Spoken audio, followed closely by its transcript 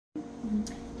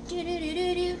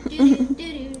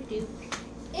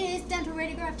It's dental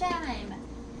radiograph time.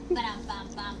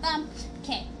 Ba-dum-bum-bum-bum.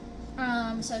 Okay.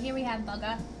 So here we have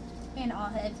Bugga, and all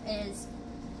of his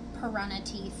piranha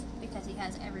teeth because he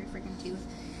has every freaking tooth.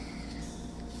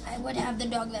 I would have the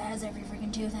dog that has every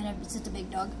freaking tooth, and it's just a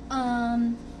big dog.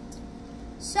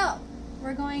 So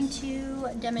we're going to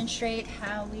demonstrate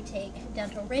how we take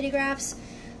dental radiographs.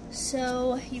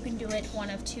 So you can do it one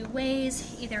of two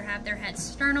ways. Either have their head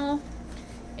sternal,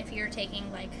 if you're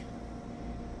taking like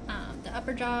the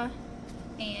upper jaw,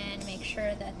 and make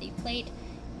sure that the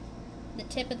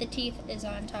tip of the teeth is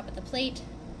on top of the plate,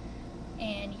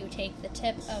 and you take the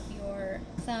tip of your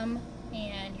thumb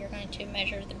and you're going to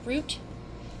measure the root.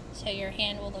 So your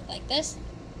hand will look like this,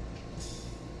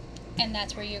 and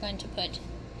that's where you're going to put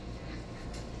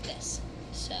this.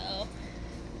 So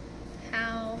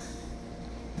how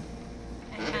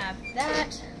I have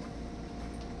that.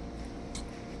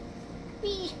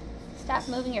 Whee! Stop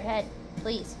moving your head,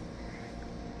 please.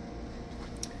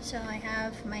 So I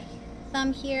have my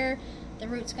thumb here. The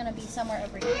root's going to be somewhere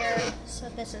over here. So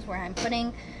this is where I'm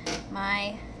putting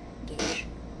my gauge.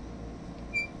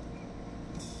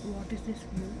 What is this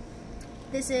root?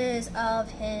 This is of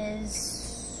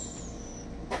his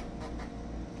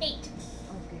 8.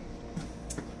 Okay.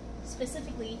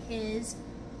 Specifically his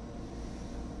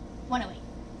 108.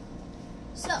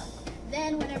 So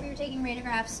then whenever you're taking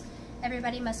radiographs,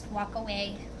 everybody must walk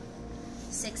away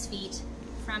 6 feet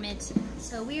from it.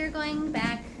 So we are going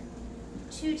back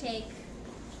to take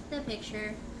the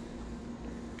picture,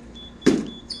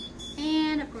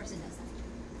 and of course it does that.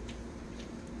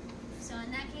 So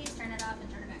in that case, turn it off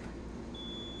and turn it back on.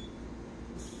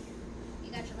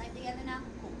 You got your light together now?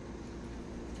 Cool.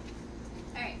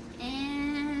 Alright,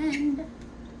 and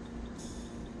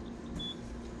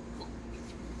cool.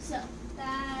 So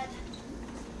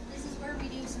this is where we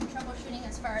do some troubleshooting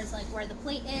as far as like where the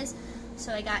plate is.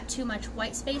 So I got too much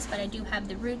white space, but I do have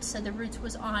the roots, so the roots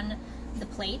was on the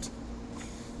plate.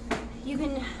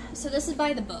 So this is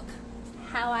by the book.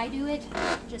 How I do it,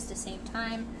 just to save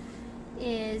time,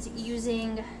 is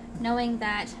knowing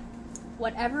that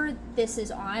whatever this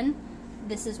is on,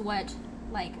 this is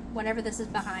whatever this is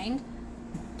behind,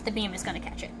 the beam is going to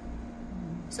catch it.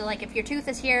 So like if your tooth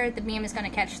is here, the beam is going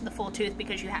to catch the full tooth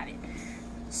because you have it.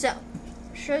 So,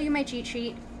 show you my cheat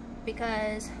sheet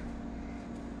because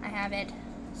I have it.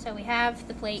 So we have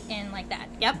the plate in like that.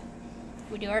 Yep.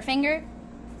 We do our finger,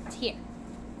 it's here.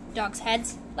 Dog's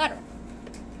head's lateral.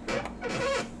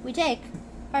 We take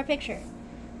our picture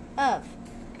of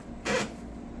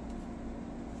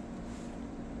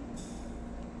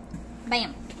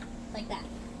bam, like that.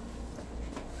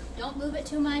 Don't move it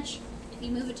too much. If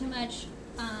you move it too much,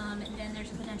 then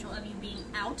there's a potential of you being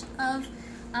out of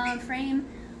frame.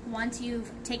 Once you've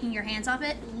taken your hands off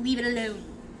it, leave it alone.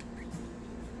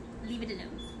 Leave it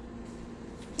alone.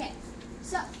 Okay,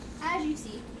 so as you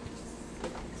see,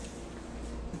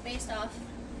 based off,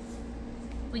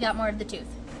 we got more of the tooth.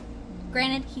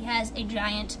 Granted, he has a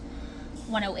giant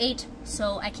 108,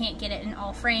 so I can't get it in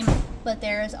all frame, but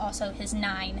there is also his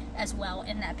 9 as well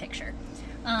in that picture.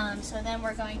 So then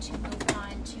we're going to move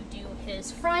on to do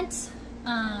his front,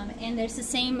 and there's the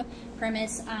same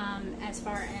premise as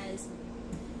far as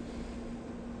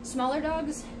smaller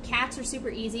dogs. Cats are super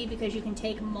easy because you can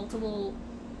take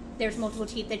there's multiple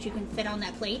teeth that you can fit on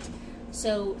that plate.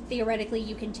 So theoretically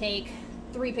you can take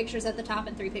 3 pictures at the top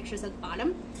and 3 pictures at the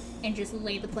bottom and just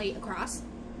lay the plate across.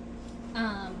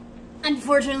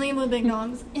 Unfortunately with big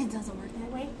dogs, it doesn't work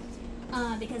that way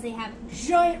because they have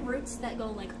giant roots that go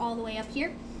like all the way up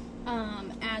here,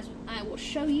 as I will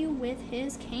show you with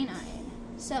his canine.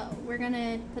 So we're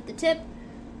gonna put the tip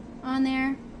on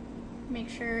there, make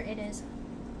sure it is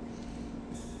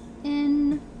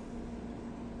in.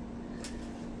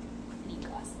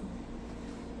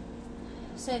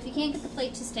 So if you can't get the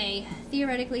plate to stay,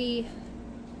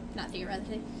 not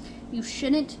theoretically, you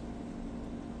shouldn't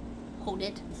hold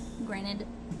it. Granted,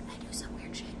 I do some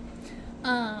weird shit.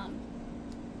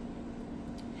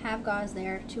 Have gauze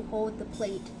there to hold the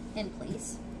plate in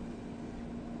place.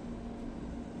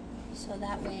 So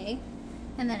that way,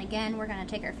 and then again, we're gonna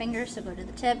take our fingers, so go to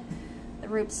the tip. The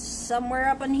root's somewhere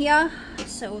up in here.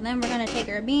 So then we're gonna take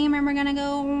our beam and we're gonna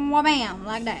go wha-bam,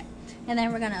 like that. And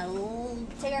then we're gonna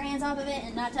take our hands off of it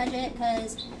and not touch it,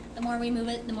 because the more we move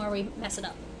it, the more we mess it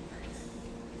up.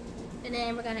 And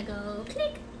then we're gonna go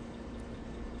click.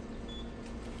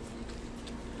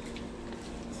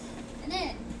 And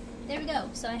then, there we go.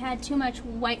 So I had too much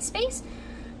white space,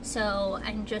 so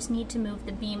I just need to move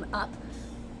the beam up.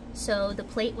 So the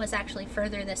plate was actually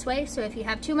further this way. So if you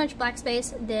have too much black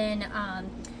space, then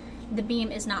the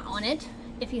beam is not on it.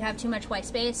 if you have too much white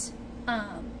space,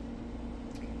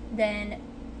 then,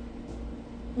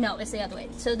 no, it's the other way.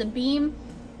 So the beam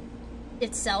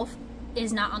itself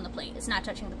is not on the plate. It's not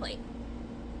touching the plate.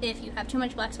 If you have too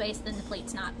much black space, then the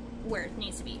plate's not where it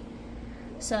needs to be.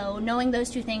 So knowing those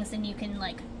two things, then you can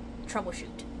like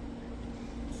troubleshoot.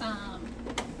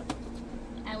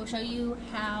 I will show you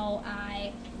how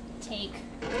I take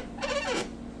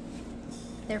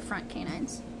their front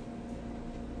canines.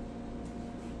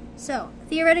 So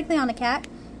theoretically on a cat,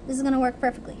 this is going to work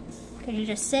perfectly because you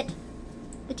just sit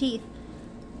the teeth.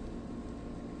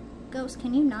 Ghost,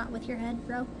 can you not with your head,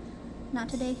 bro? Not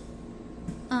today.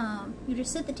 You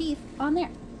just sit the teeth on there.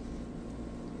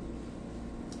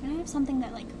 Can I have something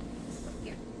that like,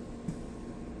 here.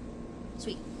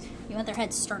 Sweet. You want their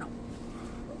head sternal.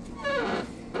 And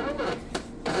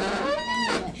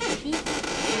you shoot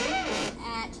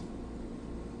at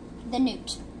the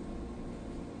newt.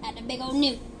 At the big old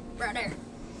newt, brother.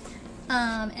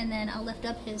 And then I'll lift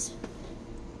up his,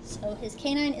 so his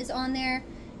canine is on there.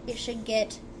 It should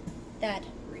get that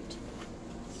root.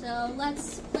 So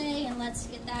let's play and let's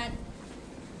get that.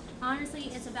 Honestly,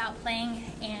 it's about playing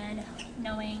and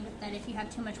knowing that if you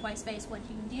have too much white space, what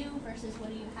do you do versus what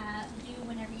do you do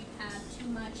whenever you have too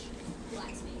much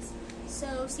black space.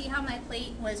 So see how my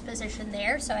plate was positioned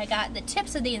there? So I got the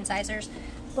tips of the incisors,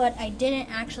 but I didn't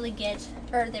actually get,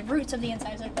 or the roots of the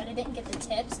incisors, but I didn't get the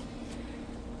tips.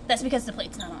 That's because the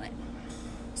plate's not on it.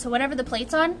 So whatever the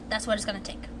plate's on, that's what it's going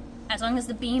to take. As long as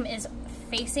the beam is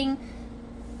facing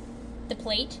the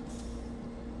plate,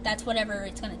 that's whatever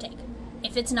it's going to take.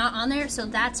 If it's not on there, so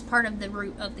that's part of the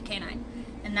root of the canine,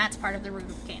 and that's part of the root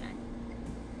of the canine.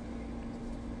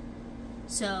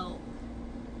 So,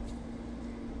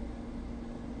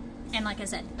 and like I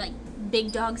said, like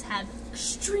big dogs have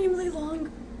extremely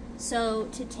long, so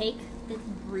to take the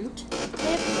root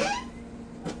tip,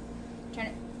 try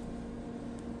to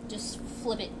just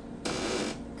flip it,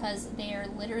 because they are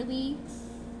literally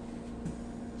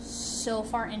so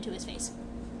far into his face.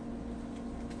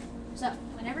 So,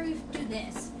 whenever you do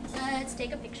this, let's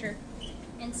take a picture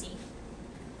and see.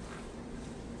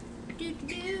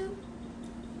 Do-do-do.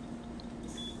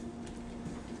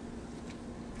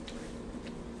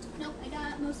 Nope, I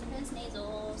got most of his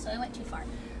nasal, so I went too far.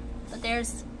 But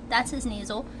that's his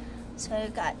nasal, so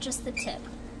I've got just the tip.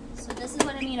 So this is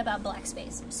what I mean about black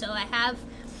space. So I have,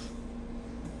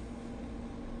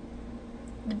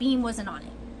 the beam wasn't on it.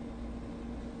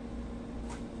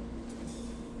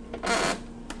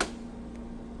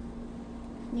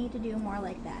 Need to do more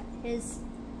like that. His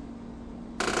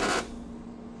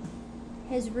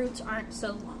roots aren't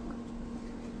so long.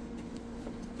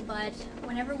 But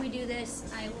whenever we do this,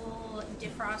 I will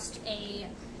defrost a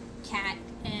cat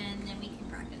and then we can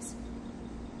practice.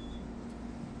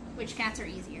 Which cats are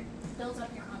easier. Builds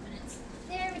up your confidence.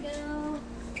 There we go.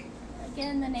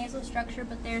 Again, the nasal structure,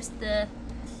 but there's the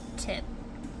tip.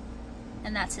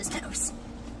 And that's his nose.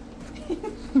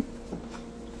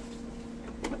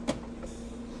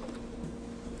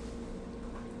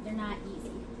 They're not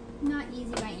easy. Not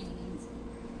easy by any means.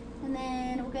 And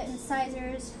then we'll get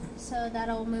incisors, so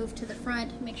that'll move to the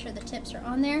front, make sure the tips are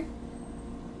on there.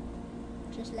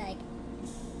 Just like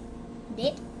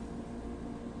that.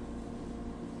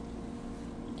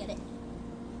 Get it?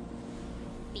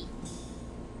 B.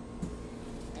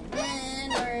 And then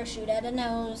we'll shoot at a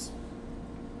nose.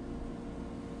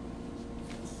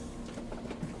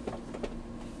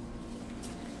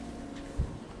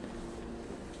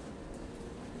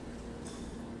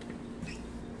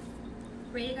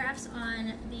 Radiographs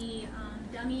on the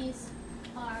dummies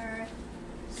are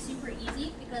super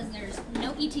easy because there's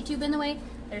no ET tube in the way,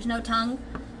 there's no tongue,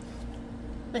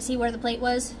 but see where the plate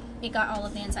was? It got all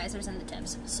of the incisors and the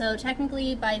tips. So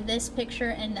technically by this picture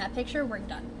and that picture, we're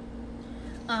done.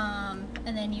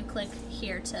 And then you click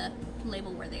here to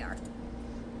label where they are.